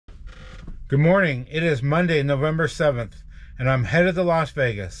Good morning. It is Monday, November 7th, and I'm headed to Las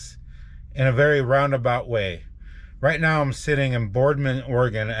Vegas in a very roundabout way. Right now I'm sitting in Boardman,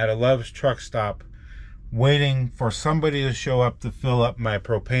 Oregon at a Love's truck stop waiting for somebody to show up to fill up my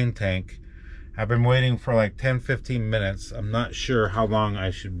propane tank. I've been waiting for like 10-15 minutes. I'm not sure how long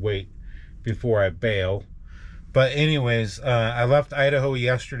I should wait before I bail. But anyways, I left Idaho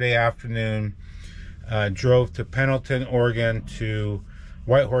yesterday afternoon, drove to Pendleton, Oregon to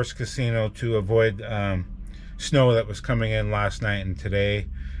Whitehorse Casino to avoid snow that was coming in last night and today.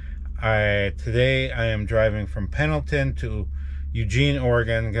 Today I am driving from Pendleton to Eugene,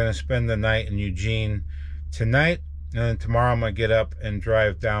 Oregon. Going to spend the night in Eugene tonight, and then tomorrow I'm going to get up and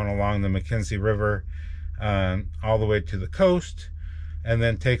drive down along the McKenzie River all the way to the coast, and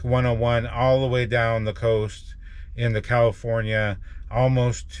then take 101 all the way down the coast into California,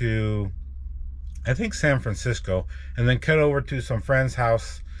 almost to I think San Francisco, and then cut over to some friend's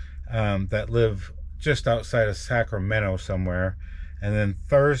house that live just outside of Sacramento somewhere, and then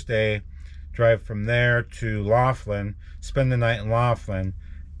Thursday drive from there to Laughlin, spend the night in Laughlin,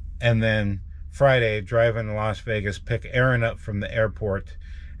 and then Friday drive into Las Vegas, pick Aaron up from the airport,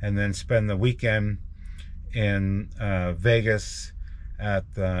 and then spend the weekend in Vegas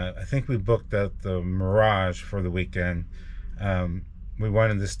at the, I think we booked at the Mirage for the weekend. We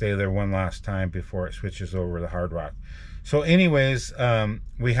wanted to stay there one last time before it switches over to Hard Rock. So anyways,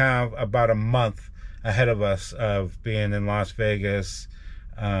 we have about a month ahead of us of being in Las Vegas.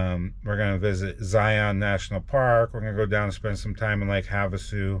 We're going to visit Zion National Park. We're going to go down and spend some time in Lake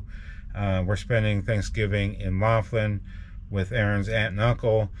Havasu. We're spending Thanksgiving in Laughlin with Aaron's aunt and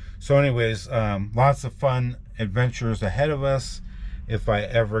uncle. So anyways, lots of fun adventures ahead of us. If I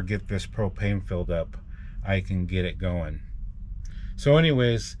ever get this propane filled up, I can get it going. So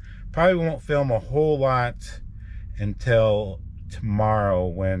anyways, probably won't film a whole lot until tomorrow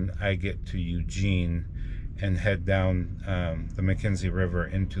when I get to Eugene and head down the McKenzie River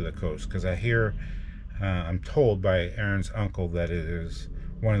into the coast, because I hear, I'm told by Aaron's uncle that it is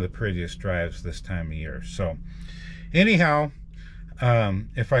one of the prettiest drives this time of year. So anyhow,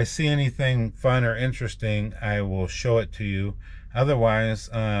 if I see anything fun or interesting, I will show it to you. Otherwise,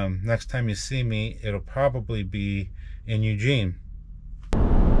 next time you see me, it'll probably be in Eugene.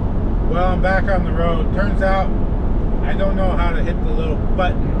 Well, I'm back on the road. Turns out I don't know how to hit the little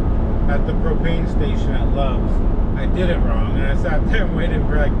button at the propane station at Love's. I did it wrong, and I sat there and waited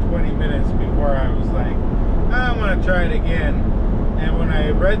for like 20 minutes before I was like, I want to try it again. And when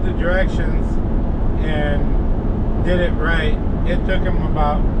I read the directions and did it right, it took them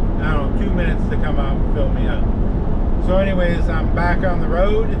about, I don't know, 2 minutes to come out and fill me up. So anyways, I'm back on the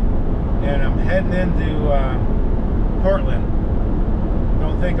road, and I'm heading into Portland.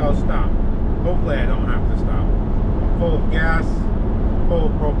 Don't think I'll stop. Hopefully I don't have to stop. I'm full of gas, full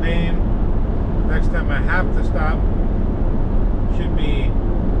of propane. Next time I have to stop should be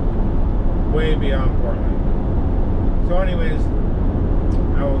way beyond Portland. So anyways,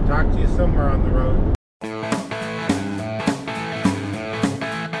 I will talk to you somewhere on the road.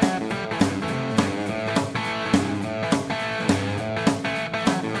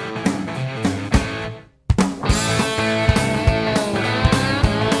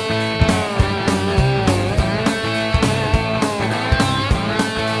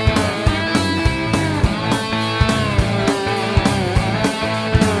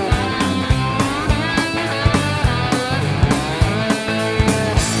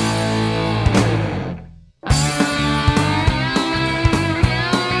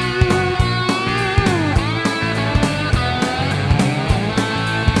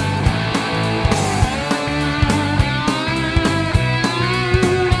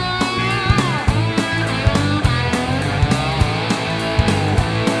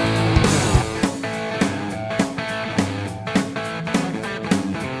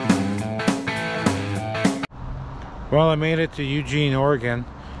 Well, I made it to Eugene, Oregon.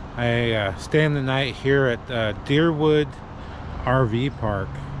 I stayed the night here at Deerwood RV Park.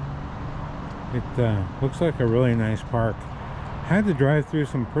 It looks like a really nice park. Had to drive through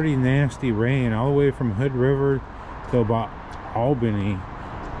some pretty nasty rain all the way from Hood River to about Albany,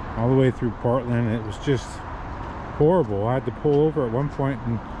 all the way through Portland. It was just horrible. I had to pull over at one point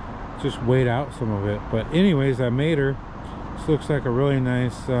and just wait out some of it. But anyways, I made her. This looks like a really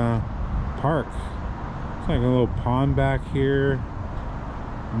nice park. It's like a little pond back here.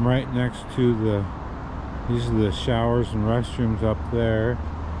 I'm right next to the, these are the showers and restrooms up there.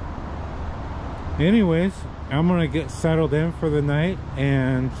 Anyways, I'm gonna get settled in for the night,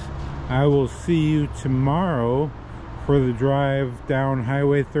 and I will see you tomorrow for the drive down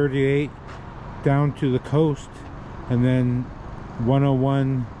Highway 38 down to the coast, and then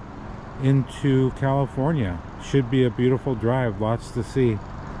 101 into California. Should be a beautiful drive, lots to see.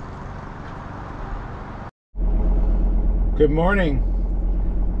 Good morning.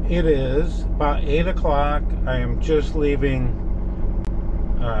 It is about 8 o'clock. I am just leaving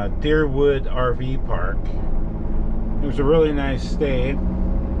Deerwood RV Park. It was a really nice stay.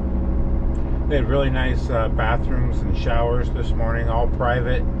 They had really nice bathrooms and showers this morning, all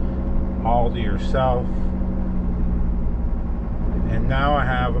private, all to yourself. And now I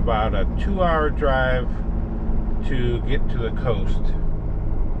have about a 2-hour drive to get to the coast.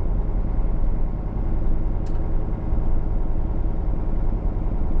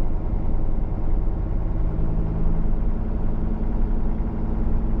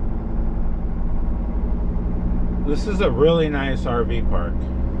 This is a really nice RV park.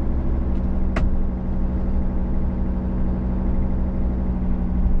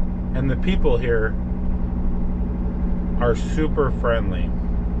 And the people here are super friendly.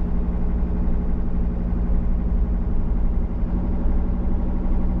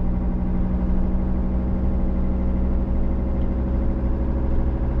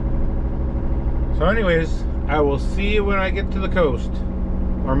 So anyways, I will see you when I get to the coast,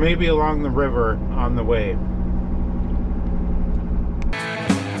 or maybe along the river on the way.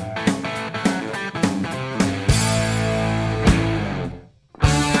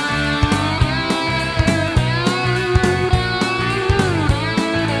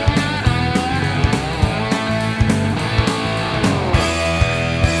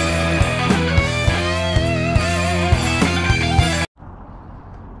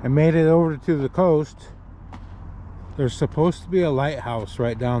 I made it over to the coast. There's supposed to be a lighthouse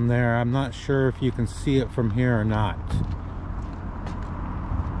right down there. I'm not sure if you can see it from here or not.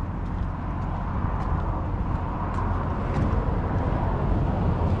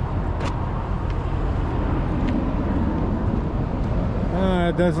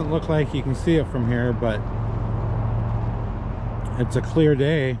 It doesn't look like you can see it from here, but it's a clear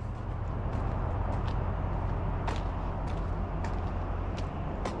day.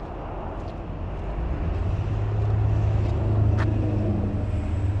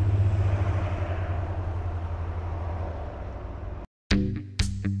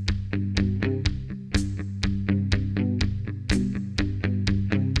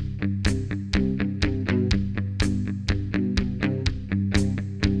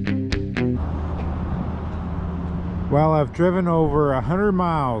 Well, I've driven over 100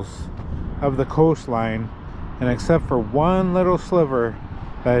 miles of the coastline, and except for one little sliver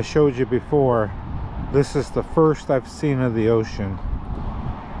that I showed you before, this is the first I've seen of the ocean.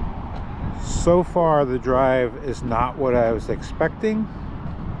 So far, the drive is not what I was expecting.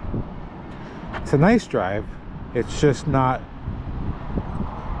 It's a nice drive. It's just not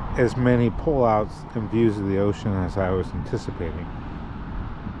as many pullouts and views of the ocean as I was anticipating.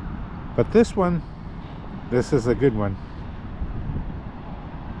 But this is a good one.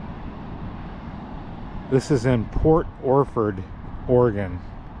 This is in Port Orford, Oregon.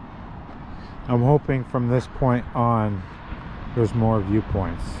 I'm hoping from this point on there's more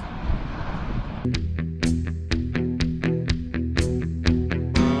viewpoints.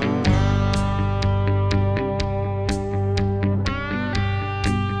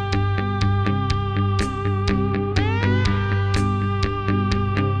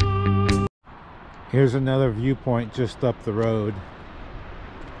 Here's another viewpoint just up the road.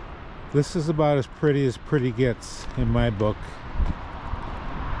 This is about as pretty gets in my book.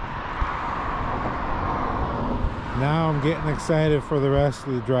 Now I'm getting excited for the rest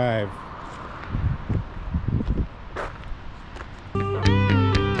of the drive.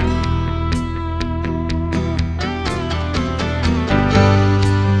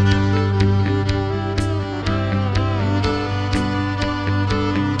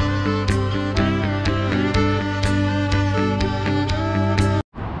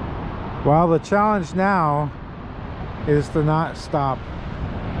 Well, the challenge now is to not stop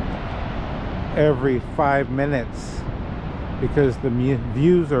every 5 minutes because the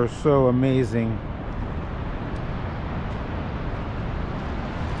views are so amazing.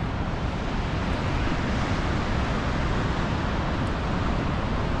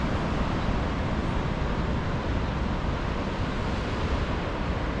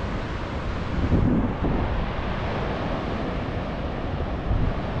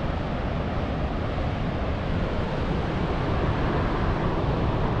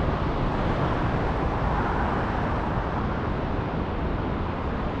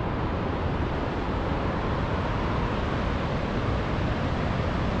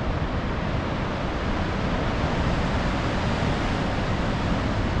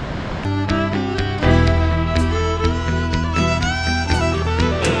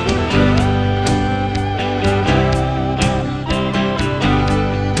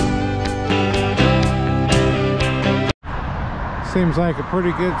 Seems like a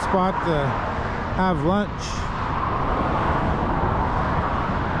pretty good spot to have lunch.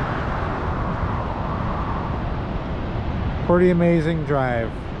 Pretty amazing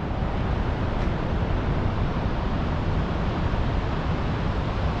drive.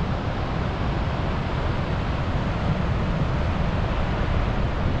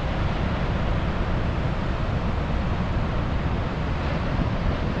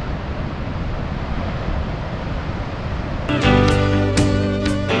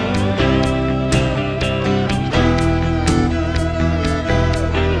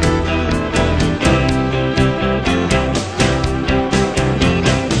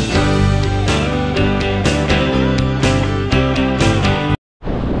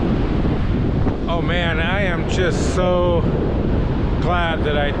 Just so glad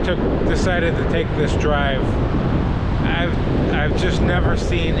that I decided to take this drive. I've just never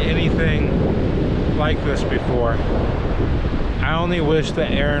seen anything like this before. I only wish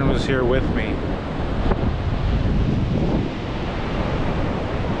that Aaron was here with me.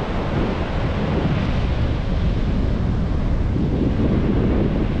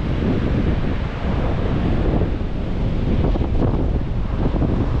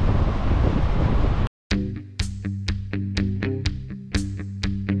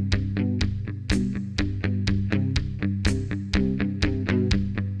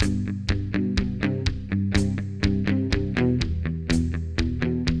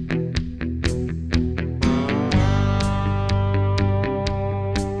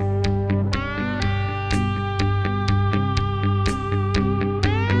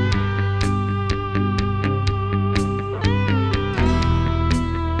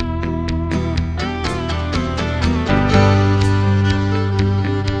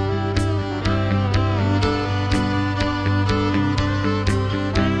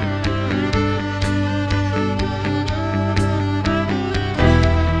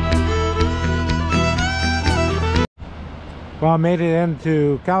 Well, I made it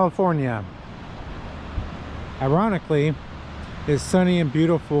into California. Ironically, it's sunny and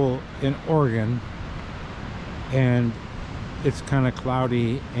beautiful in Oregon, and it's kind of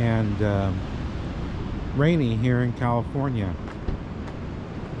cloudy and rainy here in California,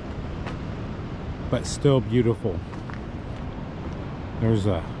 but still beautiful. There's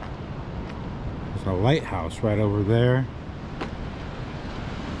a lighthouse right over there.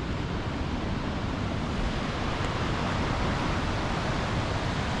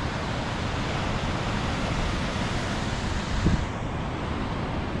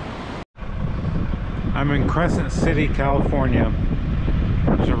 I'm in Crescent City, California.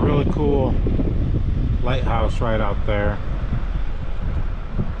 There's a really cool lighthouse right out there.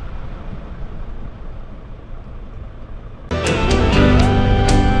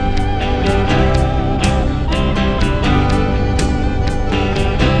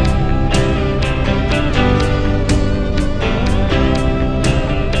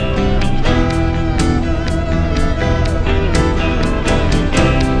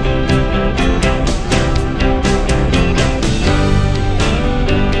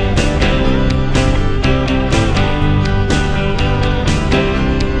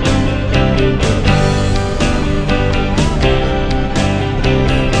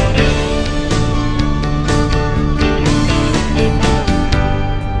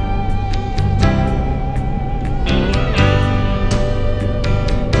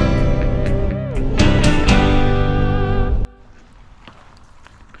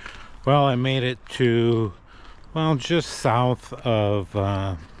 Well, I made it to, well, just south of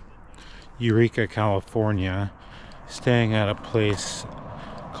Eureka, California, staying at a place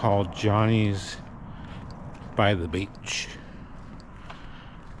called Johnny's by the beach.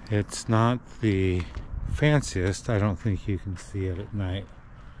 It's not the fanciest. I don't think you can see it at night.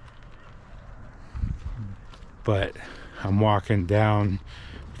 But I'm walking down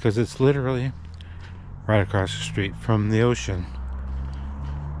because it's literally right across the street from the ocean.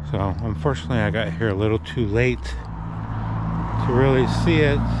 So unfortunately I got here a little too late to really see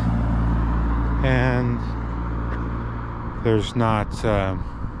it, and there's not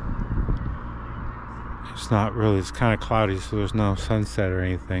it's kind of cloudy, so there's no sunset or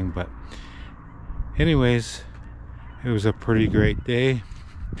anything. But anyways, it was a pretty great day.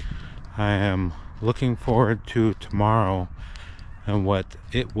 I am looking forward to tomorrow and what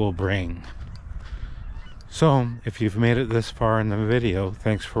it will bring. So if you've made it this far in the video,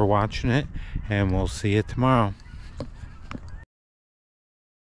 thanks for watching it, and we'll see you tomorrow.